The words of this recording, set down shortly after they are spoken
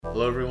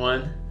Hello,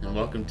 everyone, and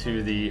welcome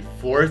to the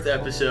fourth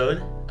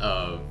episode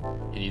of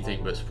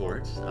Anything But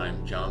Sports.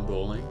 I'm John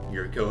Bowling,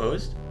 your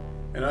co-host.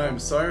 And I'm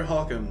Sawyer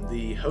Holcomb,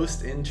 the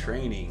host in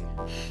training.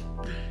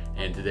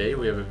 And today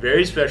we have a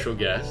very special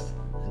guest,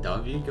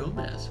 David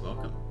Gomez.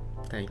 Welcome.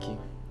 Thank you.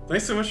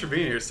 Thanks so much for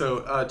being here. So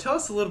tell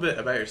us a little bit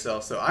about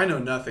yourself. So I know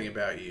nothing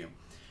about you.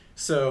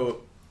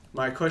 So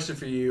my question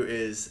for you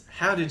is,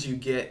 how did you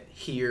get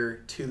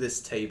here to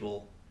this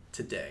table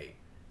today?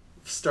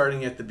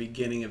 Starting at the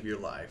beginning of your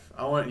life.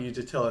 I want you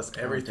to tell us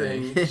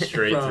everything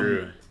Straight from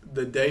through.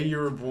 the day you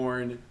were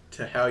born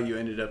to how you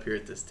ended up here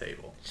at this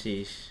table.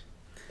 Sheesh.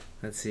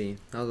 Let's see.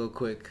 I'll go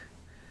quick.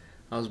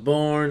 I was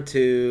born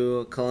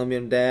to a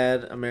Colombian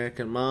dad,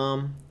 American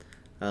mom,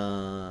 in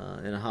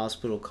a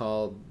hospital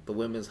called the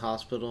Women's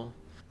Hospital.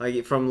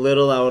 Like from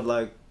little, I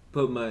would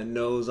put my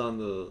nose on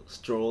the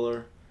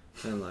stroller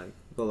and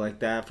go like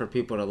that for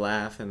people to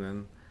laugh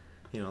and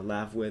then,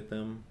 laugh with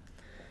them.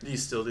 Do you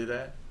still do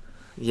that?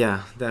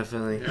 Yeah,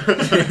 definitely.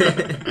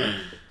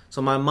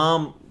 So my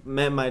mom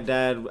met my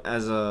dad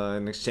as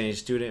an exchange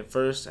student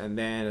first, and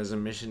then as a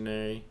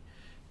missionary,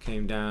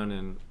 came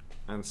down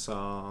and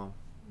saw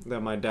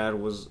that my dad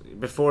was,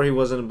 before he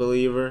wasn't a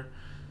believer,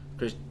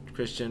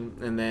 Christian,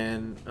 and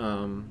then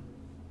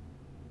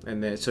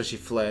so she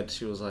fled.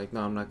 She was like,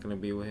 no, I'm not going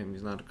to be with him.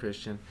 He's not a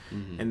Christian.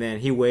 Mm-hmm. And then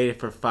he waited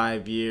for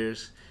 5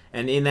 years.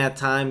 And in that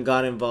time,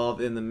 got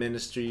involved in the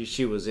ministry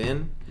she was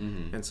in.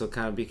 Mm-hmm. And so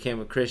kind of became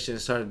a Christian,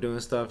 started doing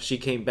stuff. She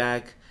came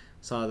back,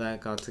 saw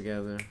that, got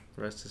together.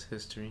 The rest is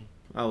history.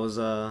 I was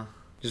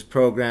just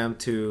programmed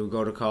to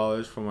go to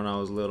college from when I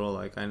was little.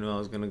 Like, I knew I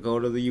was going to go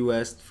to the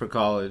U.S. for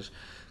college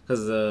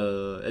because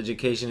the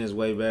education is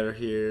way better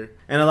here.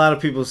 And a lot of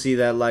people see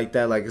that like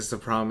it's the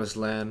promised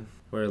land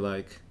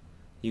where,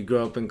 you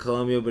grow up in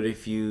Colombia, but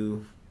if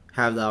you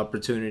have the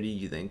opportunity,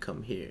 you then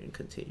come here and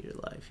continue your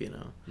life,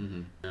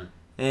 Mm-hmm. Yeah.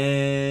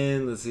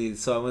 And let's see,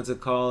 so I went to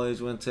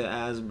college, went to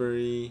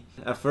Asbury.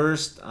 At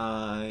first,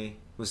 I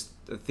was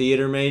a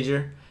theater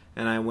major,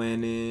 and I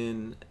went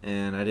in,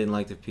 and I didn't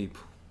like the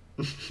people.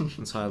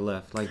 And so I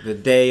left. Like, the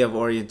day of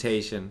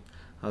orientation,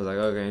 I was like,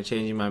 okay, I'm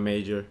changing my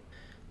major.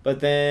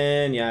 But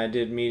then, I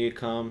did media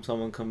comm.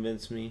 Someone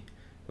convinced me.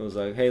 It was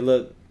like, hey,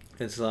 look,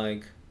 it's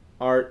like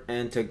art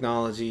and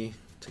technology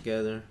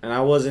together. And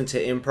I was into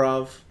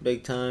improv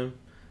big time.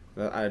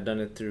 I had done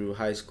it through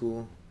high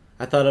school.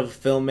 I thought of a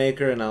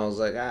filmmaker, and I was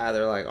like,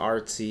 they're like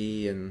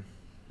artsy and,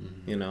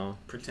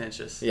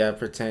 Pretentious. Yeah,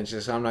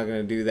 pretentious. I'm not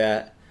going to do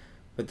that.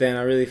 But then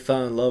I really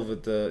fell in love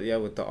with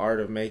the art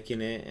of making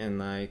it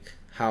and,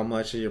 how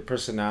much of your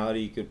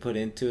personality you could put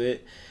into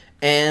it.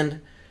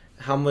 And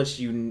how much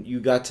you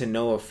got to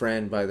know a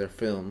friend by their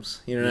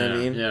films. You know what I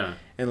mean? Yeah.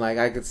 And,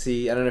 I could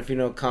see, I don't know if you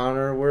know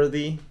Connor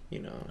Worthy. I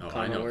know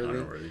Connor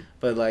Worthy.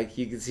 But,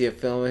 you could see a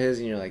film of his,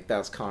 and you're like,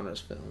 that's Connor's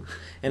film.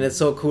 And it's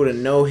so cool to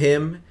know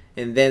him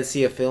and then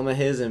see a film of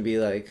his and be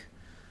like,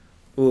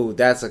 ooh,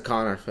 that's a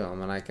Connor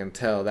film, and I can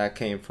tell that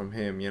came from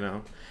him,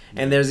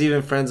 And there's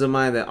even friends of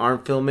mine that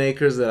aren't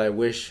filmmakers that I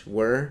wish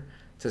were,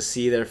 to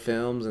see their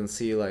films and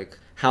see,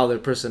 how their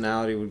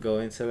personality would go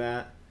into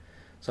that.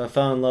 So I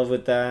fell in love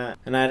with that.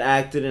 And I'd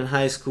acted in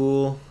high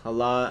school a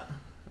lot.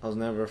 I was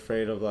never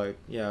afraid of,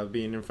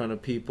 being in front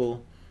of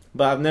people.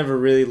 But I've never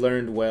really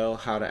learned well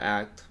how to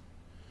act,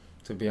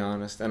 to be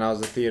honest. And I was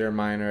a theater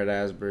minor at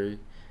Asbury.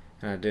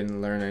 And I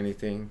didn't learn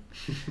anything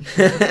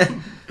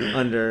I'm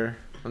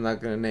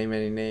not going to name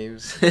any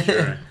names.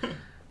 Sure.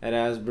 At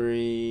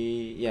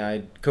Asbury,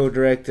 I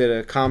co-directed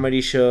a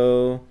comedy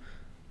show,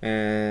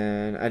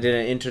 and I did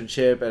an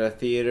internship at a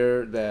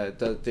theater that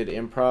did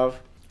improv,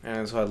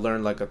 and so I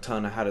learned a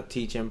ton of how to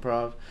teach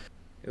improv.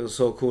 It was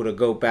so cool to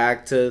go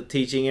back to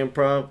teaching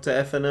improv to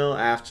FNL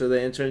after the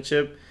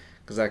internship,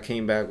 because I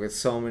came back with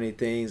so many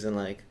things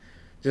and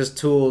just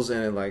tools,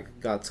 and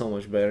it got so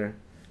much better.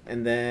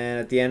 And then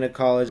at the end of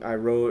college, I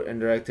wrote and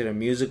directed a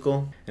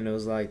musical, and it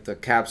was the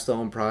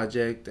capstone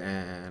project,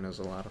 and it was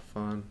a lot of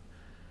fun.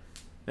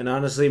 And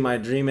honestly, my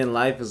dream in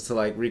life is to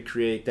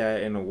recreate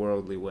that in a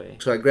worldly way.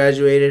 So I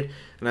graduated,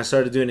 and I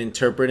started doing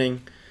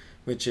interpreting,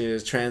 which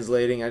is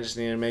translating. I just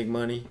needed to make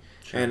money.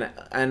 Sure.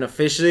 And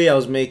officially, I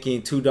was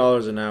making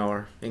 $2 an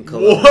hour in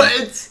Colombia.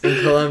 What?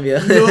 In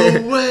Colombia. No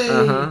way!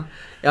 Uh-huh.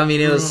 I mean,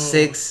 it was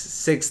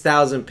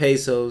 6,000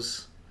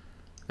 pesos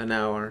an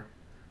hour,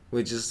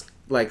 which is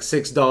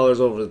 $6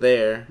 over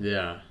there.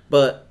 Yeah.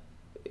 But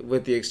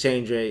with the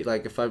exchange rate,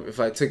 if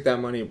I took that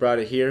money and brought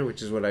it here,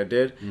 which is what I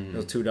did, It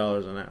was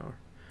 $2 an hour.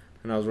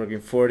 And I was working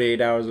 48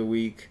 hours a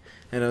week,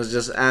 and I was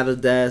just at a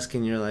desk,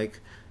 and you're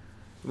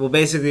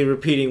basically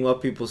repeating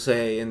what people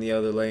say in the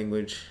other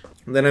language.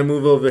 And then I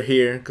moved over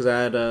here because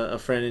I had a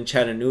friend in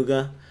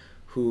Chattanooga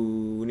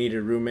who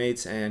needed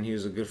roommates, and he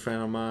was a good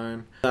friend of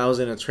mine. I was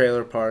in a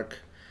trailer park,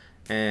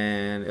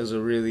 and it was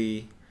a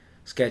really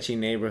sketchy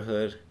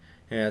neighborhood.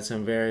 I had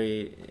some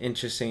very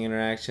interesting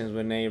interactions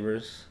with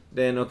neighbors.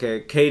 Then,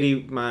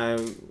 Katie, my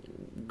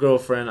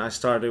girlfriend, I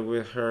started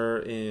with her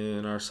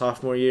in our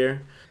sophomore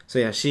year.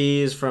 So,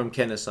 she's from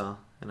Kennesaw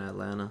in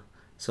Atlanta.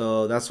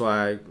 So that's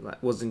why I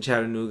was in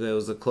Chattanooga. It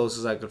was the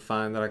closest I could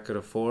find that I could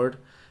afford.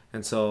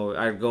 And so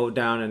I'd go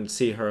down and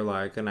see her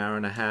like an hour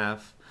and a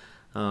half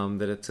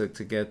that it took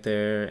to get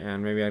there.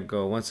 And maybe I'd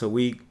go once a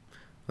week,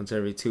 once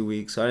every 2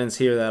 weeks. So I didn't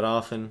see her that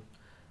often,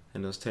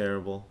 and it was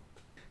terrible.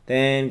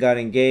 Then got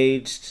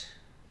engaged.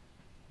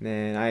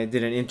 Then I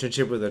did an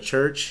internship with a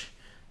church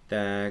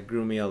that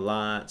grew me a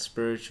lot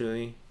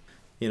spiritually.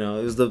 You know,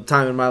 it was the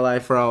time in my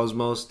life where I was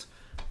most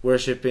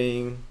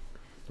worshiping,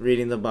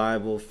 reading the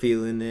Bible,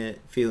 feeling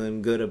it,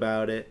 feeling good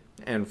about it.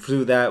 And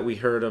through that, we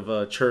heard of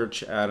a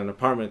church at an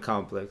apartment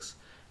complex.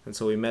 And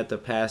so we met the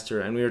pastor,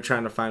 and we were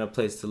trying to find a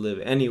place to live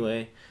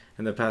anyway.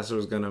 And the pastor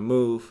was going to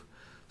move.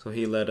 So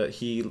he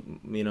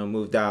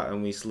moved out,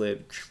 and we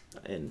slid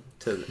and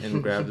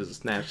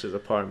snatched his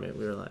apartment.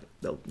 We were like,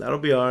 nope, that'll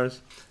be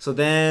ours. So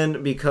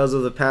then, because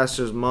of the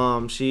pastor's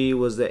mom, she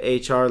was the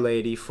HR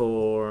lady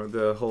for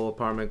the whole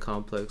apartment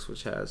complex,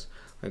 which has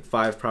like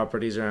 5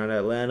 properties around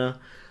Atlanta.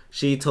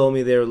 She told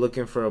me they were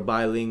looking for a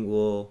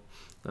bilingual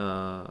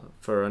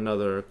for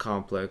another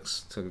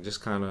complex to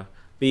just kind of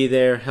be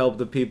there, help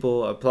the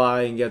people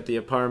apply and get the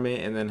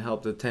apartment, and then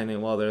help the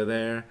tenant while they're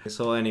there.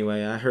 So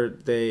anyway, I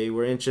heard they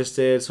were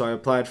interested, so I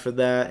applied for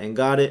that and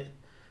got it.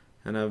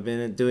 And I've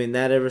been doing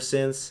that ever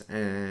since,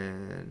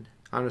 and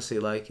honestly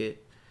like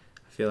it.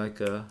 I feel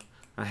like a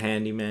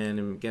handyman,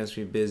 and it gets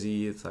me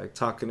busy. It's like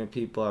talking to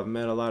people. I've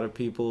met a lot of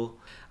people.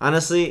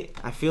 Honestly,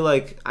 I feel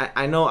like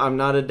I know I'm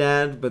not a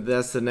dad, but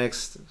that's the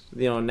next,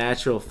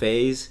 natural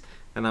phase,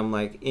 and I'm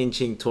like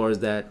inching towards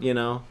that,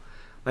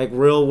 Like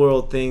real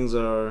world things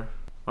are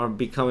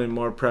becoming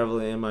more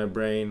prevalent in my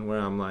brain, where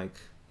I'm like,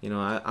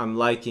 I'm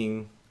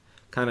liking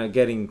kind of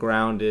getting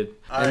grounded.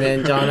 And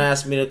then John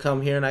asked me to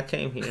come here, and I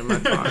came here in my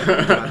car.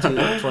 My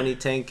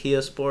 2010 Kia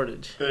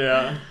Sportage.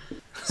 Yeah.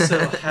 So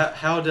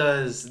how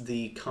does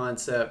the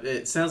concept,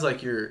 it sounds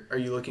like are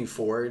you looking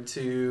forward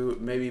to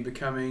maybe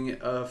becoming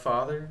a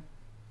father?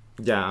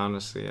 Yeah,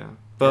 honestly, yeah.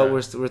 But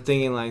we're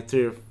thinking like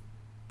 4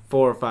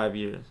 or 5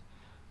 years.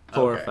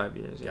 4 or 5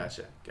 years. Yeah.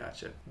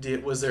 Gotcha.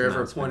 Was there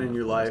ever a point in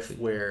your life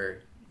where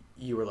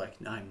you were like,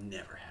 no, I'm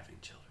never having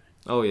children?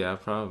 Oh yeah,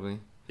 probably.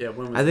 Yeah,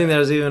 when was I think there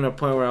was even a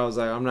point where I was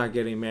like, I'm not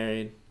getting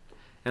married.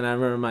 And I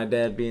remember my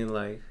dad being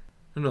like,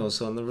 no,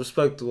 son, the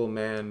respectable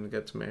man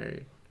gets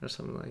married or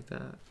something like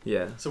that.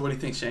 Yeah. So what do you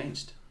think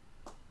changed?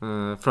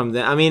 From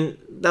then, I mean,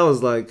 that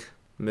was like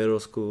middle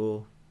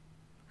school,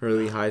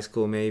 early high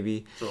school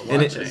maybe. So a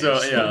lot changed.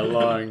 A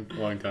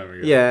long time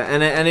ago. Yeah,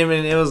 and I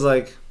mean, it was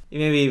like,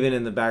 maybe even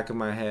in the back of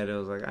my head, it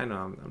was like, I know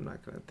I'm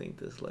not going to think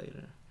this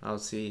later. I'll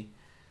see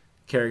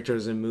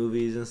characters in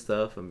movies and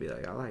stuff and be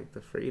like, I like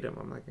the freedom.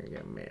 I'm not going to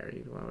get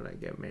married. Why would I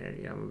get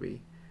married? I'm going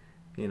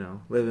to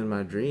be, living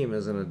my dream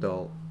as an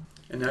adult.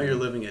 And now you're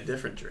living a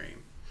different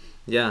dream.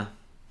 Yeah.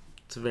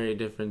 It's a very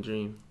different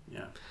dream.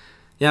 Yeah.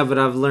 Yeah, but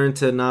I've learned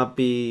to not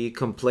be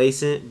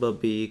complacent,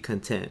 but be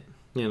content,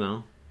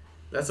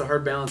 That's a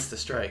hard balance to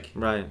strike.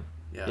 Right.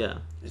 Yeah.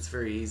 It's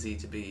very easy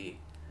to be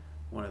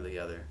one or the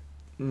other.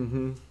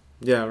 Mm-hmm.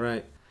 Yeah,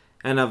 right.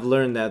 And I've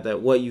learned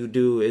that what you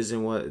do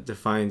isn't what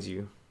defines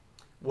you.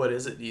 What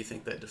is it, do you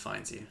think, that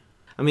defines you?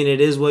 I mean,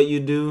 it is what you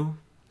do,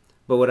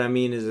 but what I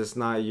mean is it's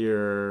not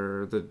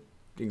the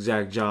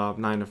exact job,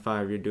 9 to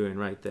 5, you're doing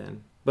right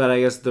then. But I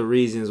guess the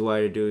reasons why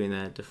you're doing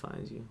that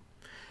defines you.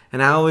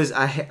 And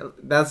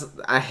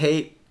I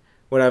hate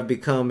what I've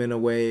become in a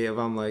way of,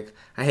 I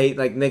hate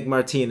like Nick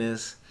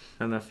Martinez.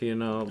 I don't know if you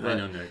know, but I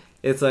know Nick.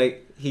 It's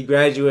like he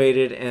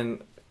graduated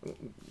and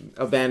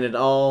abandoned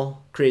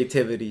all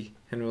creativity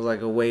and was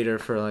like a waiter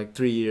for like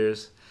 3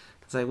 years.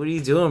 It's like, what are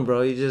you doing,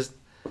 bro? You just,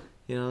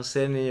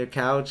 sitting in your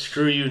couch.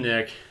 Screw you,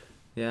 Nick.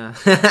 Yeah.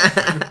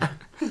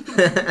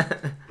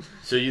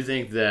 So you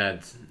think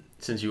that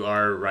since you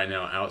are right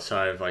now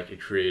outside of like a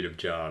creative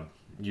job,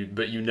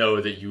 but you know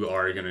that you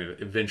are going to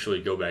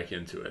eventually go back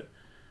into it.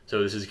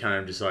 So this is kind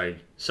of just like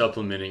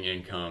supplementing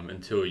income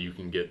until you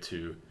can get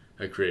to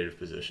a creative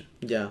position.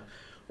 Yeah.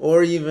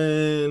 Or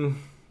even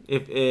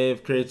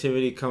if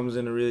creativity comes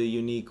in a really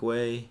unique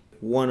way,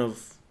 one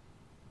of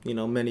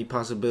many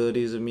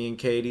possibilities of me and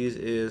Katie's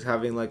is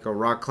having like a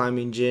rock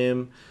climbing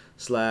gym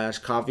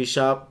 / coffee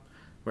shop,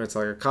 where it's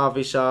like a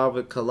coffee shop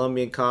with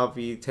Colombian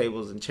coffee,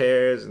 tables and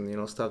chairs,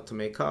 and stuff to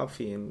make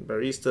coffee and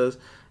baristas,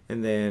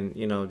 and then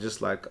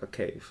just like a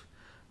cave,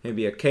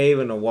 maybe a cave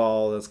and a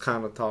wall that's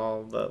kind of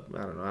tall, but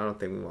I don't know. I don't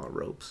think we want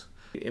ropes.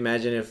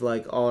 Imagine if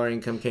like all our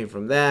income came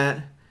from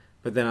that,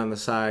 but then on the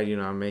side,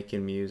 I'm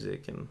making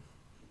music and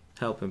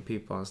helping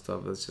people and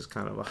stuff. It's just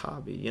kind of a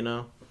hobby,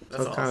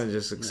 That's so I kind of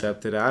just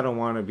accepted it. I don't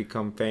want to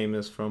become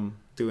famous from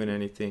doing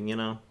anything,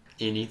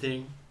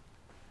 Anything?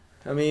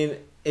 I mean,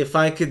 if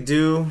I could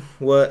do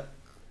what,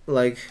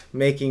 like,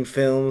 making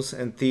films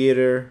and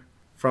theater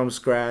from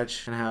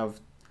scratch and have,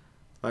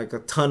 like, a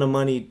ton of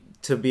money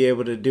to be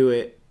able to do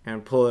it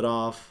and pull it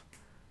off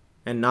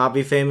and not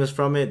be famous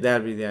from it,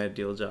 that'd be the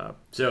ideal job.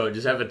 So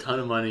just have a ton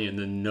of money and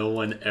then no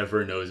one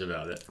ever knows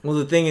about it. Well,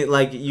 the thing is,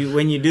 like,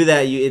 when you do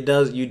that,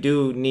 you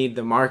do need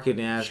the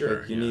marketing aspect.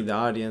 Sure, you need the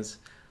audience.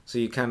 So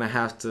you kind of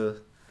have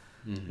to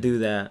do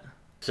that.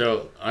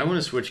 So I want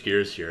to switch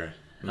gears here.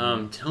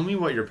 Tell me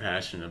what you're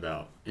passionate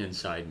about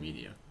inside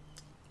media.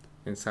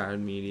 inside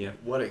media.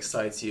 What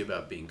excites you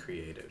about being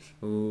creative?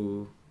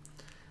 Ooh,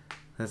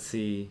 let's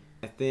see.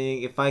 I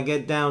think if I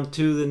get down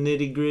to the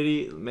nitty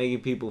gritty,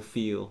 making people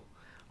feel.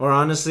 Or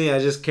honestly, I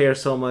just care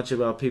so much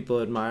about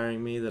people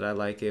admiring me that I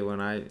like it when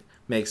I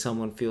make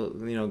someone feel,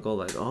 go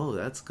like, oh,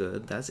 that's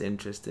good, that's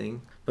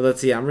interesting. But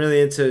let's see, I'm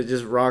really into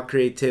just raw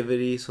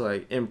creativity, so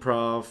like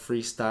improv,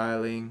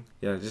 freestyling,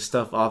 just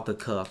stuff off the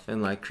cuff,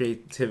 and like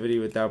creativity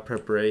without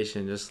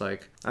preparation. Just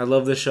like I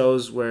love the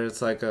shows where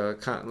it's like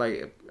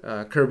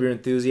Curb Your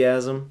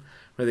Enthusiasm,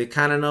 where they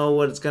kind of know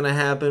what's gonna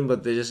happen,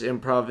 but they just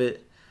improv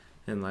it,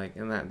 and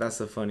that's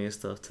the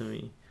funniest stuff to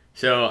me.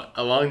 So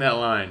along that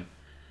line,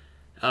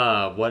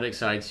 what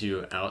excites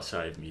you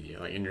outside media,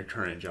 like in your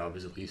current job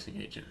as a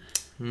leasing agent?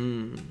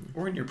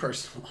 Or in your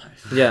personal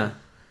life? Yeah,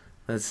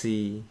 let's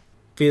see.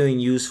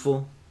 Feeling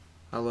useful.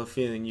 I love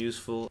feeling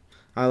useful.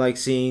 I like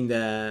seeing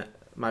that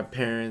my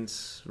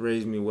parents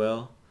raised me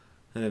well,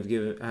 and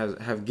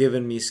have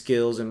given me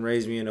skills and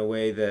raised me in a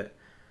way that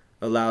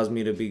allows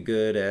me to be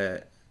good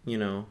at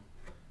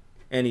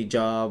any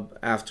job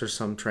after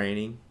some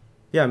training.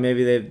 Yeah,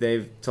 maybe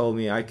they've told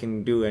me I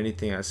can do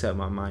anything I set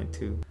my mind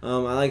to. I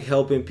like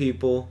helping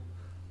people.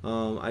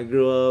 I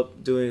grew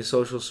up doing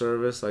social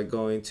service, like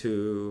going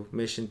to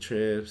mission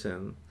trips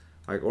and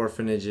like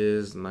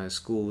orphanages. My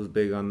school was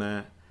big on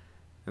that,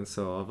 and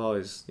so I've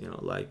always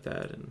liked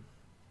that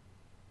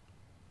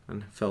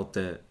and felt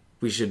that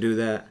we should do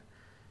that,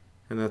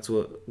 and that's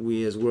what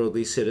we as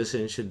worldly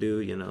citizens should do.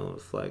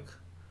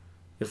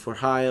 If we're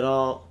high at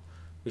all,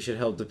 we should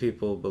help the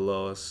people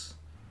below us.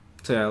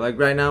 So yeah, like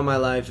right now my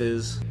life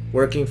is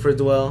working for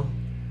Dwell,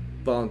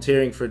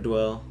 volunteering for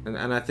Dwell, and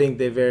I think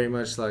they very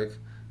much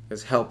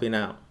is helping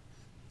out.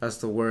 That's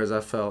the words I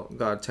felt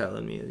God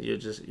telling me.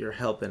 You're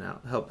helping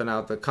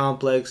out the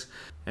complex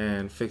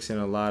and fixing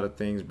a lot of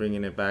things,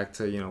 bringing it back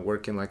to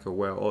working like a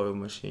well-oiled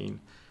machine,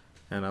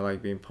 and I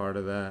like being part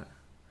of that.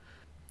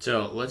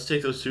 So let's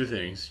take those two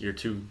things, your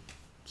two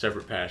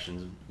separate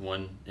passions,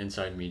 one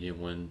inside media,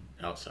 one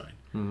outside.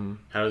 Mm-hmm.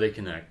 How do they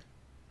connect?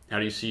 How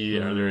do you see,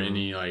 are there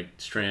any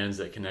strands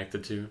that connect the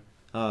two?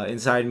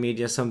 Inside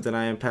media, something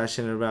I am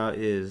passionate about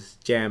is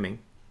jamming.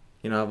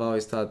 I've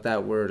always thought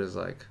that word is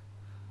like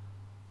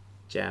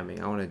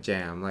jamming. I want to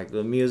jam. Like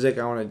the music,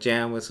 I want to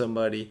jam with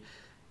somebody.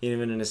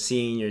 Even in a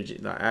scene,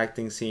 the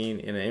acting scene,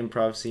 in an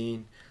improv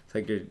scene, it's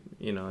like you're,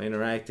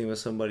 interacting with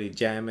somebody,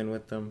 jamming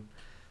with them.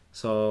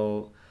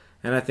 So,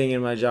 and I think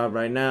in my job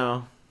right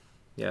now,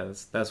 yeah,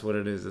 that's what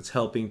it is. It's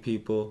helping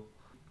people.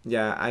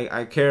 Yeah,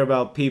 I care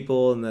about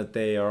people and that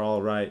they are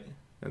all right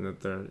and that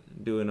they're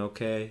doing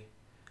okay.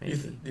 Do you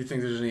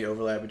think there's any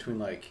overlap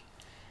between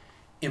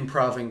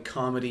improving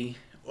comedy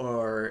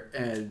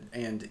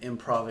and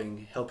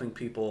improving helping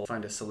people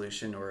find a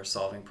solution or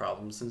solving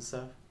problems and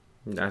stuff?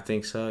 I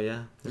think so,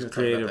 yeah. It's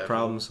creative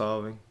problem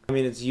solving. I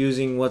mean, it's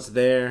using what's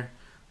there,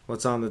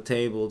 what's on the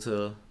table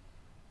to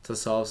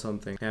solve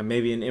something. Yeah,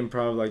 maybe in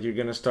improv, you're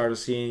gonna start a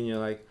scene, you're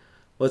like,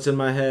 what's in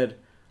my head?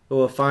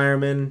 Oh, a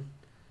fireman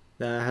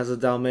that has a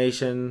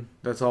Dalmatian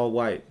that's all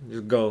white.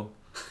 Just go,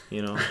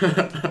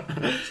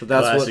 So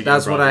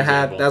that's what I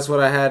had. That's what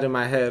I had in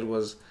my head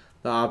was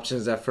the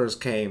options that first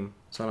came.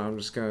 So I'm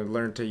just gonna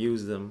learn to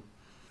use them.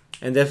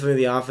 And definitely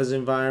the office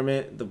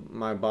environment.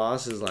 My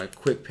boss is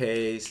quick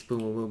paced, boom,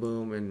 boom, boom,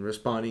 boom, and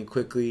responding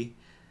quickly.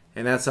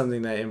 And that's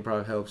something that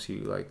improv helps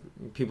you.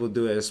 People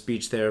do it as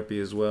speech therapy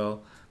as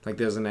well.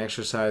 There's an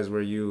exercise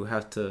where you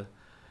have to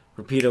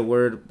repeat a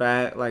word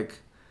back.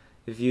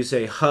 If you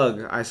say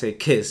hug, I say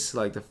kiss.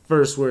 The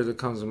first word that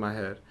comes in my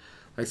head.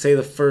 Say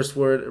the first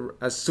word.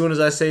 As soon as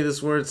I say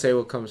this word, say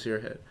what comes to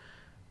your head.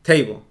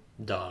 Table.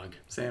 Dog.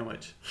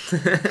 Sandwich.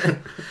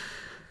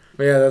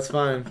 But yeah, that's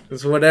fine.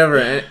 It's whatever.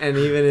 And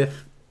even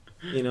if,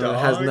 it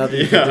has nothing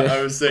to do. Yeah,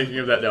 I was thinking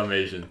of that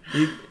Dalmatian.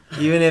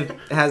 Even if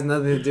it has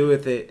nothing to do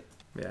with it,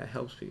 yeah, it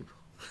helps people.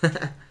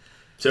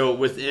 So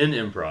within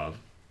improv,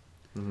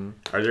 mm-hmm.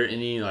 Are there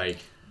any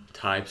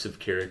types of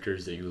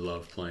characters that you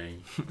love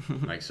playing?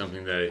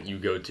 Something that you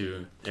go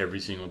to every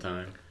single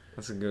time?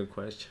 That's a good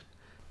question.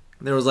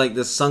 There was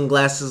this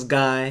sunglasses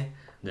guy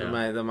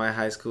yeah. that my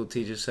high school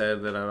teacher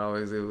said that I'd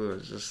always do. It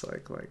was just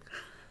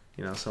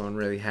someone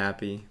really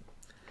happy.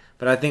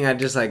 But I think I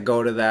just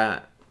go to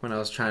that when I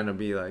was trying to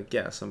be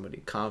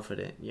somebody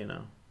confident,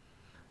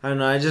 I don't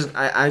know.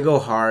 I go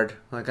hard.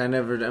 I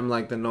never am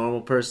the normal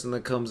person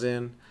that comes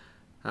in.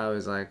 I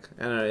was I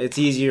don't know. It's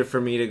easier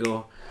for me to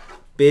go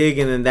big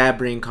and then that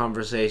bring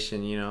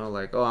conversation,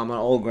 oh, I'm an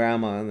old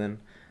grandma, and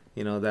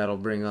then, that'll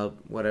bring up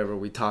whatever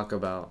we talk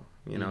about,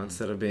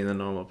 instead of being the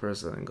normal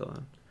person and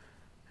going,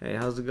 hey,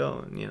 how's it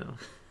going,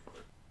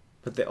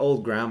 But the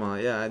old grandma,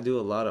 yeah, I do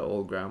a lot of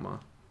old grandma.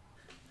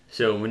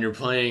 So when you're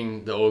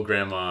playing the old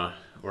grandma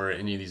or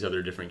any of these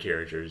other different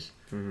characters,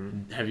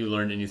 mm-hmm. have you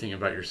learned anything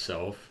about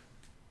yourself?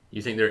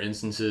 You think there are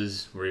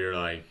instances where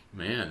you're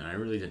man, I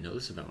really didn't know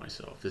this about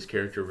myself. This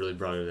character really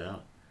brought it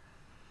out.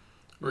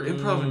 Or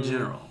improv in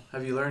general.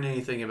 Have you learned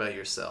anything about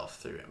yourself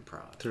through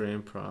improv? Through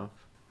improv.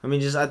 I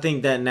mean, I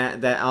think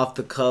that off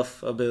the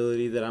cuff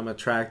ability that I'm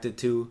attracted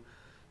to.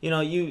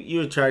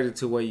 You're attracted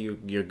to what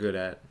you're good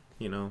at.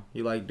 You know,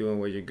 you like doing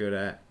what you're good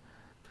at.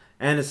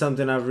 And it's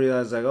something I've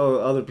realized, like, oh,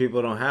 other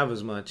people don't have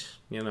as much,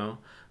 you know.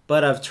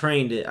 But I've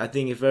trained it. I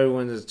think if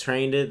everyone has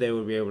trained it, they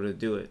would be able to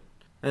do it.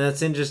 And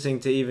that's interesting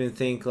to even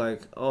think,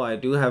 like, oh, I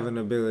do have an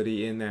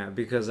ability in that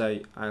because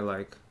I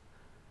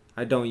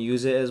don't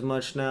use it as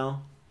much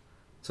now.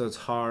 So it's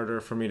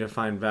harder for me to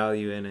find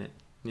value in it,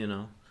 you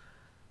know.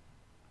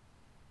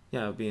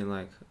 Yeah, being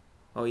like,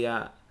 oh,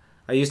 yeah,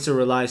 I used to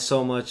rely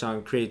so much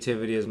on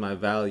creativity as my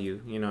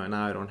value, you know, and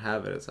now I don't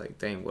have it. It's like,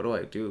 dang, what do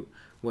I do?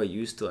 What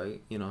use do I,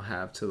 you know,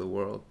 have to the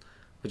world?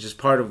 Which is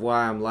part of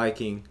why I'm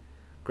liking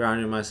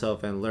grounding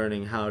myself and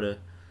learning how to,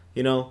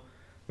 you know,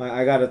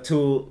 I got a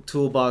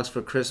toolbox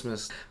for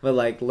Christmas, but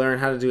like learn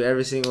how to do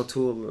every single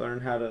tool,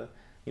 learn how to,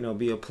 you know,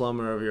 be a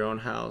plumber of your own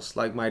house,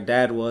 like my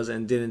dad was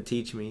and didn't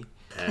teach me.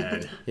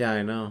 Dad. Yeah,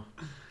 I know.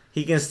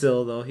 He can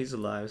still though. He's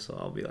alive, so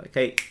I'll be like,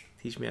 hey,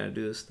 teach me how to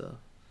do this stuff.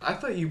 I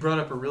thought you brought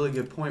up a really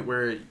good point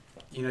where,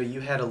 you know, you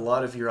had a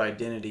lot of your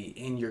identity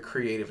in your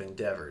creative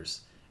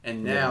endeavors.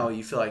 And now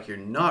you feel like you're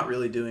not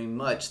really doing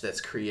much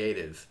that's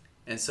creative.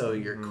 And so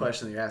your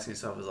question that you're asking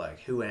yourself is like,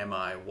 who am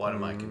I? What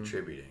am I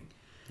contributing?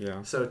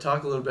 Yeah. So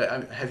talk a little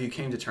bit. Have you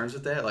came to terms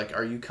with that? Like,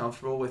 are you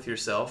comfortable with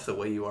yourself the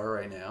way you are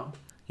right now?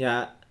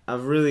 Yeah,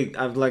 I've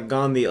like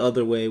gone the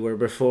other way where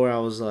before I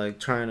was like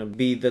trying to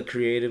be the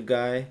creative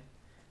guy.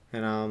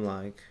 And now I'm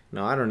like,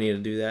 no, I don't need to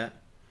do that.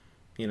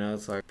 You know,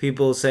 it's like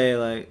people say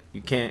like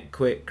you can't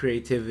quit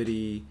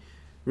creativity.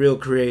 Real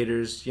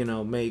creators, you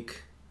know,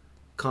 make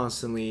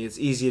constantly. It's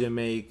easy to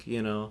make,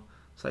 you know.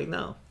 It's like,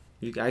 no.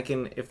 I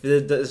can, if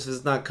this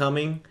is not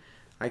coming,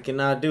 I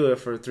cannot do it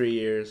for 3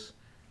 years.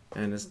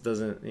 And it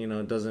doesn't, you know,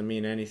 it doesn't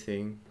mean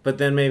anything. But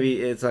then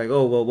maybe it's like,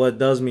 oh, well, what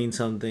does mean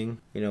something?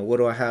 You know, what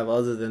do I have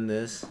other than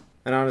this?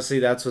 And honestly,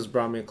 that's what's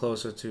brought me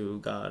closer to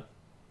God.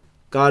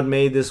 God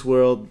made this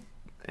world,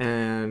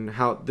 and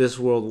how this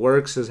world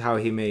works is how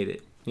he made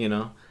it, you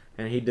know?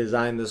 And he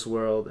designed this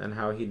world, and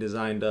how he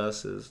designed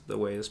us is the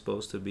way it's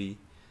supposed to be.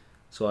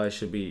 So I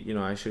should be, you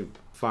know, I should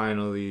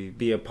finally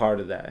be a part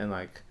of that and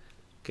like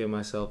get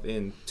myself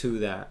into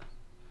that,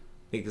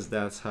 because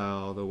that's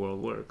how the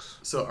world works.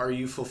 So are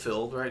you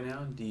fulfilled right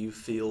now? Do you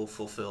feel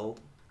fulfilled?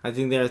 I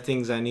think there are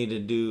things I need to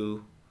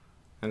do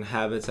and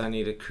habits I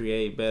need to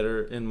create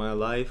better in my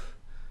life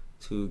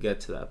to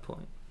get to that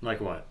point. Like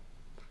what?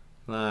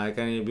 Like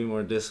I need to be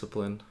more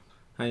disciplined.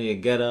 I need to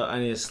get up. I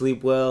need to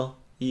sleep well,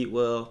 eat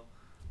well,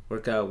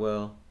 work out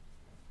well.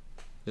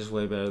 Just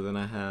way better than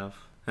I have.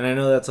 And I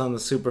know that's on the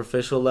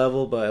superficial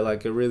level, but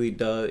like it really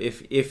does.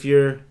 If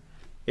your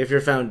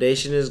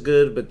foundation is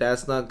good, but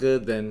that's not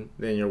good, then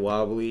you're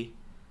wobbly.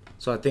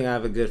 So I think I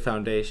have a good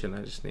foundation.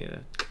 I just need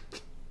to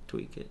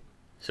tweak it.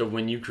 So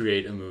when you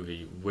create a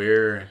movie,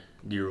 where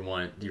do you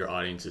want your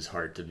audience's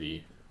heart to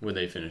be when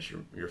they finish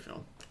your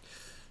film?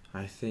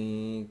 I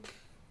think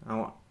I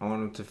want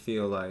them to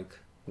feel like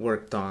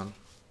worked on.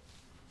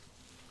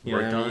 You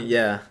Worked know what I on? mean?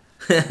 Yeah.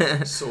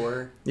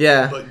 Sore,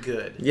 Yeah. but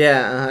good.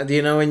 Yeah. Do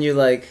you know when you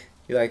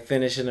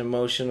finish an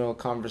emotional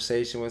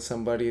conversation with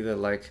somebody that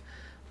like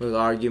was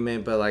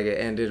argument, but like it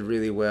ended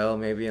really well,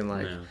 maybe, and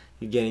like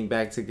you getting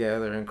back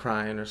together and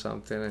crying or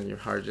something, and your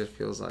heart just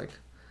feels like,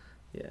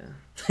 yeah,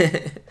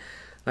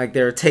 like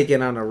they were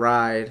taken on a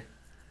ride.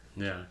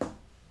 Yeah,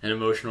 an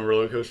emotional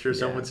roller coaster.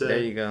 Some would say. There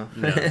you go.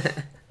 Yeah.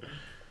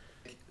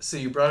 So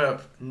you brought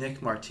up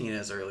Nick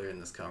Martinez earlier in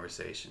this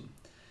conversation,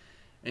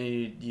 and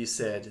you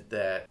said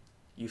that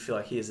you feel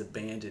like he has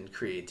abandoned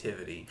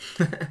creativity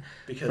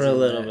because for a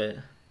little bit,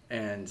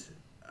 and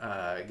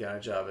got a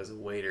job as a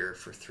waiter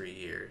for 3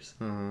 years.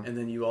 Mm-hmm. And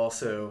then you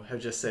also have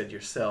just said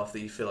yourself that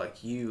you feel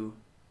like you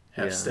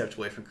have stepped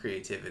away from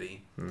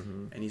creativity.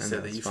 Mm-hmm. And you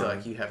said that you feel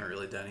like you haven't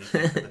really done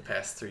anything for the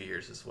past 3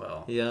 years as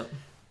well. Yep.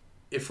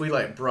 If we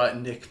like brought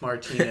Nick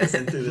Martinez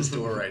in through this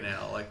door right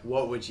now, like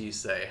what would you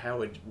say? How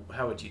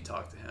would you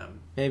talk to him?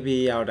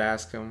 Maybe I would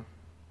ask him,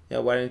 yeah,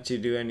 why didn't you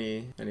do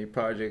any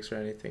projects or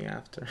anything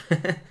after?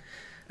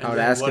 I would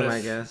ask him, I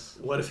guess.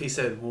 What if he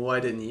said, well, why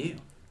didn't you?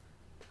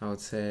 I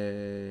would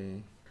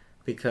say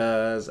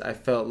because I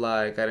felt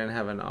like I didn't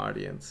have an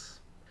audience.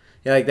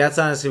 Yeah, like that's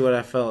honestly what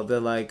I felt,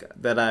 that I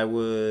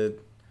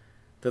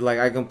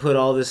can put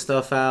all this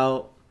stuff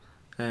out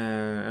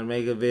and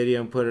make a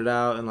video and put it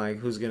out, and like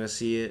who's gonna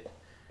see it?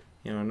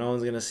 You know, no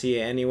one's gonna see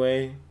it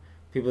anyway.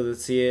 People that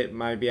see it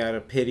might be out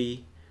of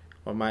pity,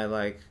 or might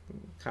like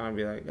kind of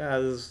be like,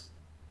 this is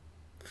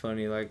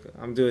funny. Like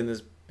I'm doing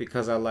this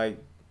because I like,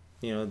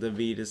 you know,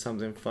 David is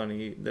something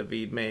funny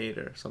David made,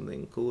 or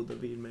something cool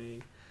David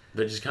made.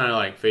 But just kind of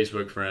like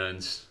Facebook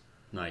friends,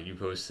 like you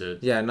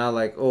posted. Yeah, not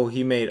like, oh,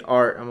 he made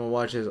art, I'm gonna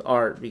watch his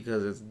art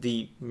because it's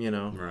deep, you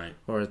know. Right.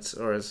 Or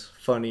it's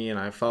funny and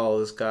I follow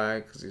this guy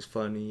because he's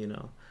funny, you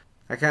know.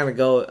 I kind of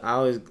go. I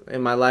always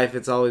in my life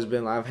it's always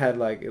been, I've had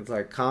like, it's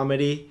like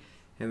comedy,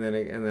 and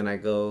then I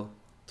go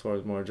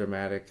towards more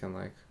dramatic and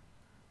like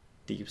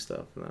deep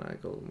stuff, and then I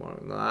go more.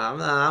 No, I'm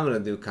gonna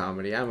do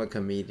comedy. I'm a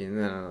comedian.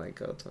 And then I like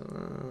go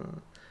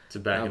to. It's a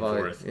back and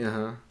forth.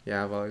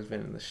 Yeah, I've always been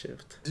in the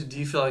shift. Do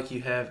you feel like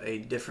you have a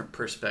different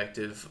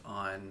perspective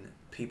on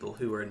people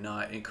who are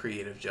not in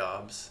creative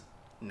jobs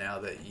now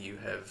that you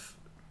have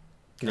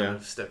kind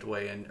of stepped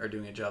away and are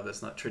doing a job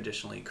that's not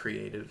traditionally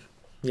creative?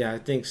 Yeah, I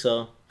think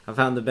so. I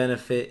found the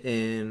benefit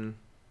in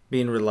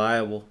being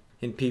reliable,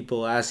 in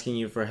people asking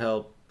you for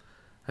help.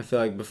 I feel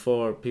like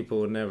before people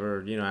would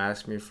never,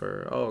 ask me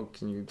for, oh,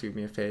 can you do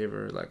me a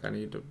favor? Like,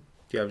 do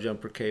you have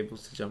jumper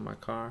cables to jump my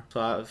car? So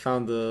I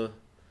found the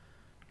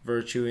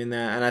virtue in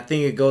that. And I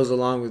think it goes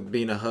along with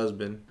being a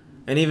husband.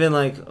 And even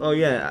like, oh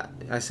yeah,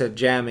 I said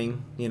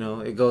jamming,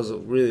 it goes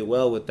really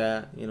well with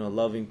that,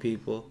 loving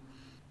people.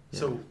 Yeah.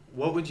 So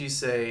what would you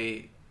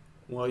say,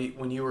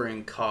 when you were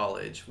in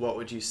college, what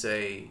would you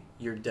say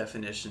your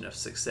definition of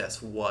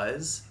success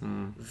was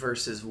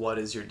versus what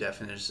is your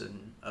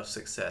definition of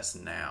success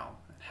now?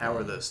 How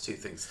are those two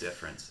things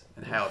different,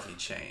 and how have you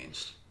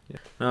changed? Yeah.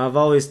 Now, I've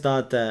always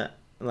thought that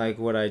like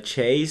what I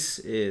chase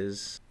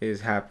is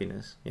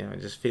happiness,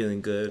 just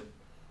feeling good.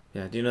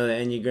 Yeah, do you know the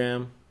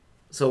Enneagram?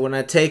 So when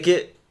I take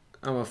it,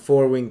 I'm a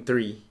 4-wing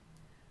 3.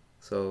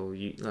 So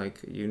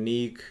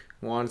unique,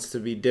 wants to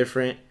be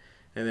different,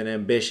 and then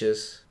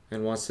ambitious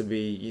and wants to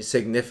be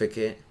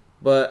significant.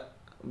 But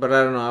I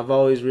don't know. I've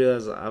always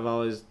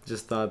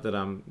just thought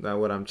that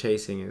what I'm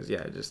chasing is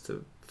just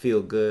to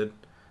feel good,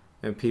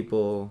 and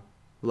people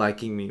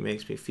liking me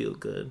makes me feel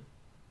good.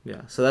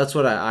 Yeah, so that's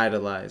what I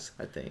idolize,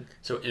 I think.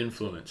 So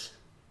influence.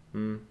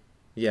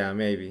 Yeah,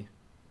 maybe.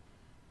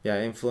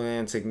 Yeah,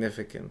 influence,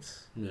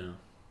 significance. Yeah.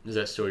 Is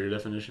that still your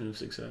definition of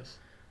success?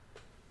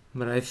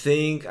 But I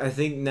think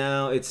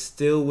now it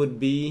still would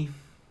be,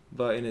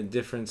 but in a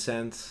different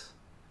sense.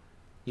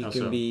 You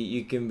can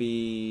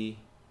be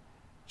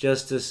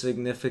just as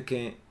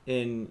significant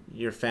in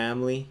your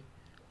family,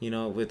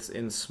 with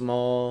in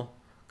small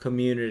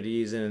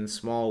communities and in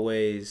small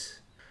ways.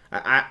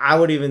 I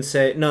would even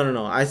say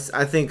no. I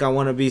think I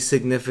want to be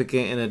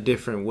significant in a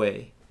different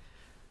way,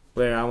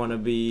 where I want to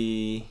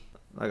be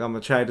like I'm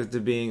attracted to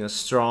being a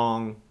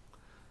strong,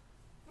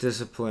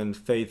 disciplined,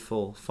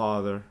 faithful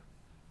father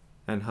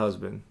and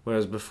husband.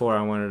 Whereas before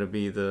I wanted to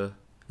be the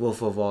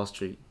Wolf of Wall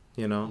Street.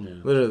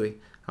 Literally,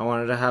 I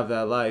wanted to have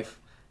that life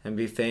and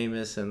be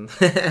famous and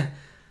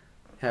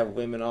have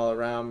women all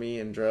around me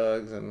and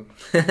drugs and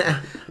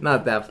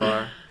not that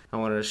far. I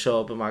wanted to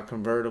show up in my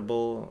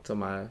convertible to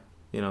my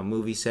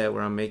movie set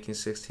where I'm making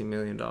 $16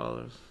 million.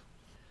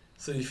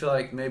 So you feel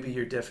like maybe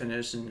your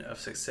definition of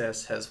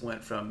success has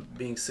went from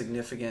being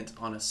significant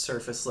on a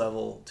surface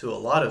level to a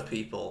lot of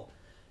people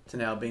to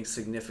now being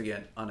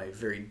significant on a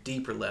very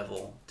deeper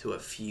level to a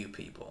few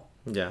people.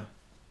 Yeah.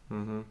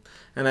 Mm-hmm.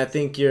 And I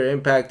think you're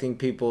impacting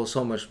people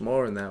so much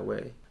more in that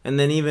way. And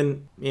then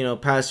even,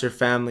 past your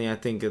family, I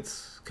think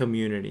it's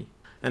community.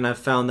 And I've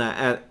found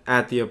that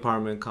at the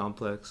apartment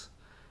complex.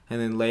 And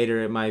then later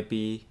it might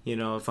be,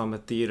 if I'm a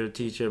theater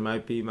teacher, it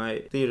might be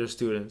my theater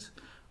students.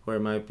 Or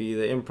it might be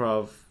the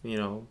improv,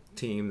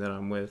 team that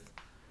I'm with.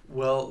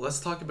 Well, let's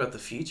talk about the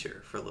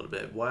future for a little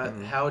bit.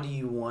 How do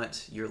you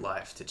want your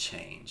life to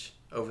change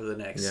over the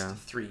next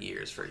 3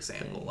 years, for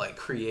example? Like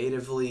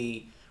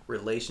creatively,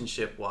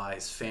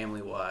 relationship-wise,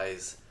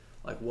 family-wise,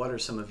 like what are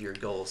some of your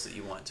goals that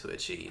you want to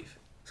achieve?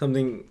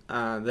 Something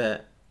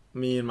that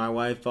me and my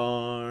wife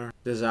are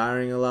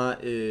desiring a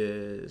lot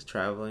is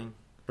traveling.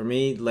 For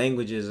me,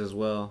 languages as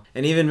well.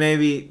 And even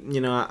maybe,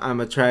 I'm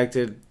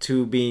attracted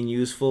to being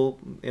useful.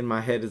 In my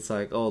head, it's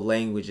like, oh,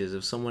 languages.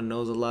 If someone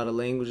knows a lot of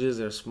languages,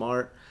 they're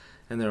smart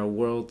and they're a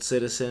world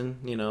citizen,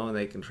 and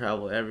they can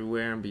travel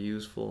everywhere and be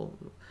useful.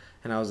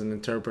 And I was an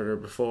interpreter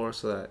before,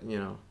 so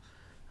that,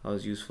 I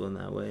was useful in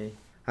that way.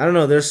 I don't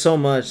know. There's so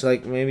much.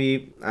 Like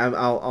maybe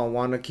I'll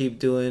want to keep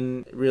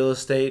doing real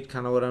estate,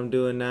 kind of what I'm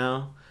doing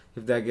now,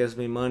 if that gets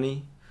me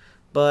money.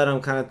 But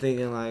I'm kind of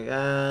thinking like,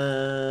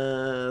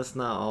 it's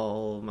not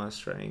all of my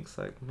strengths.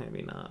 Like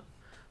maybe not.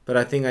 But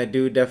I think I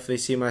do definitely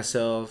see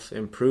myself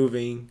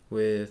improving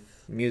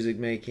with music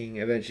making.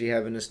 Eventually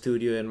having a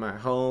studio in my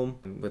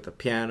home with a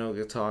piano,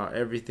 guitar,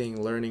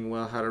 everything. Learning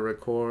well how to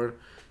record.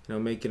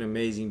 Making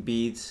amazing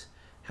beats.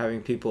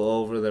 Having people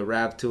over that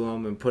rap to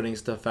them and putting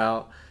stuff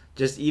out.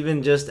 Just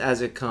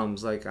as it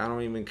comes. Like I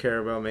don't even care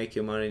about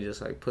making money.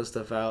 Just like put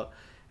stuff out.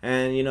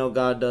 And,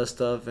 God does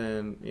stuff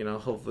and,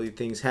 hopefully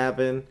things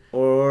happen.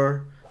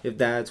 Or if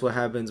that's what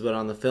happens, but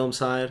on the film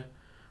side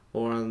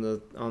or on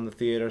the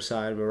theater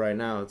side. But right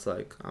now it's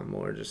like I'm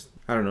more just,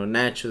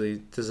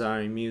 naturally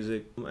desiring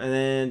music. And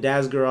then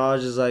Dad's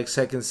Garage is like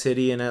Second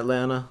City in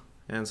Atlanta.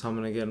 And so I'm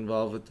going to get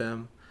involved with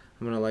them.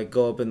 I'm going to like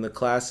go up in the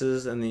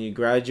classes and then you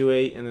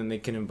graduate and then they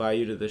can invite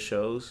you to the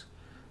shows.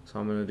 So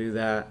I'm going to do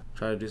that.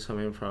 Try to do some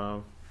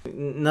improv.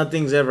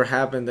 Nothing's ever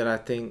happened that I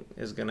think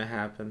is going to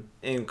happen.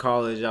 In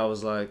college, I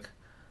was like,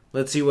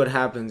 let's see what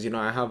happens.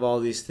 I have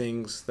all these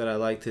things that I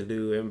like to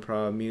do,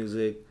 improv,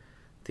 music,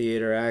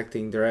 theater,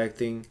 acting,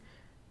 directing.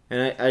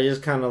 And I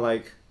just kind of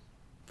like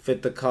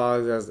fit the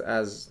cogs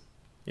as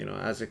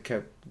it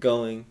kept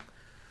going.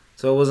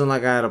 So it wasn't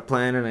like I had a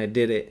plan and I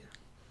did it.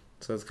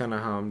 So that's kind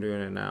of how I'm doing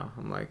it now.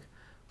 I'm like,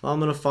 well, I'm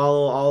going to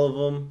follow all of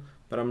them,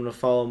 but I'm going to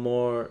follow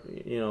more,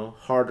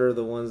 harder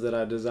the ones that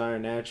I desire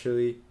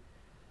naturally.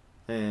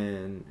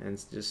 And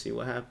just see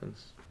what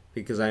happens.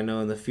 Because I know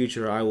in the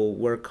future I will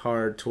work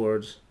hard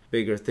towards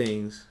bigger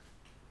things,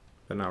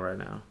 but not right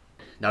now.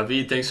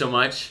 Naveed, thanks so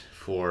much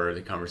for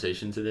the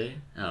conversation today.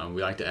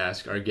 We like to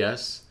ask our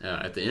guests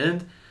at the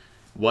end,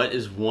 what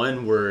is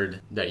one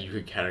word that you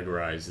could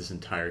categorize this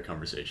entire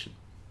conversation?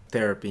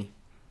 Therapy.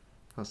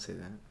 I'll say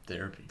that.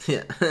 Therapy.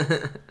 Yeah.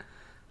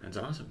 That's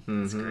awesome.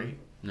 Mm-hmm. That's great.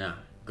 No,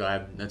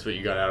 glad that's what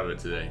you got out of it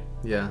today.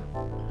 Yeah.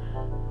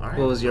 All right.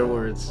 What was your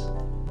words?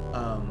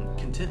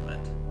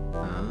 Contentment.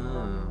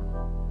 Ah,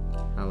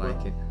 I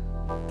like it.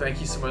 Thank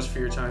you so much for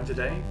your time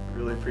today.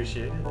 Really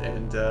appreciate it.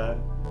 And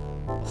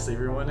we'll see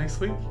everyone next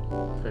week.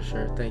 For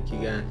sure. Thank you,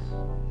 guys.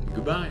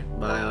 Goodbye.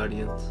 Bye,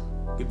 audience.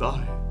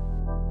 Goodbye.